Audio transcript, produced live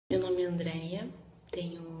Meu nome é Andrea,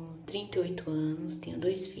 tenho 38 anos, tenho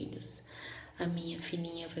 2 filhos. A minha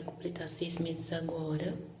filhinha vai completar 6 meses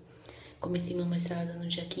agora. Comecei Mamãe Sarada no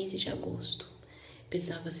dia 15 de agosto.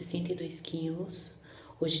 Pesava 62 quilos.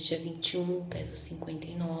 Hoje, dia 21, peso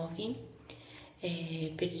 59.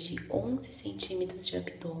 Perdi 11 centímetros de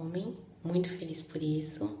abdômen. Muito feliz por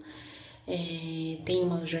isso. Tenho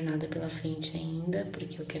uma jornada pela frente ainda,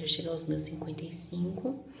 porque eu quero chegar aos meus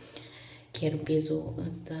 55, que era o peso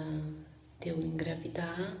antes de eu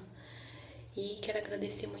engravidar. E quero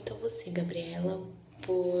agradecer muito a você, Gabriela,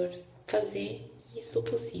 por fazer isso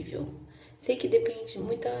possível. Sei que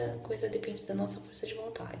muita coisa depende da nossa força de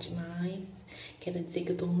vontade, mas quero dizer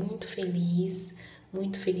que eu tô muito feliz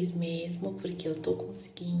mesmo, porque eu tô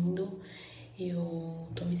conseguindo. Eu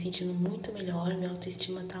tô me sentindo muito melhor, minha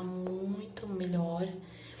autoestima tá muito melhor.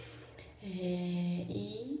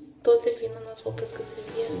 E tô servindo nas roupas que eu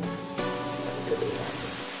servia antes. Muito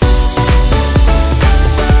obrigada.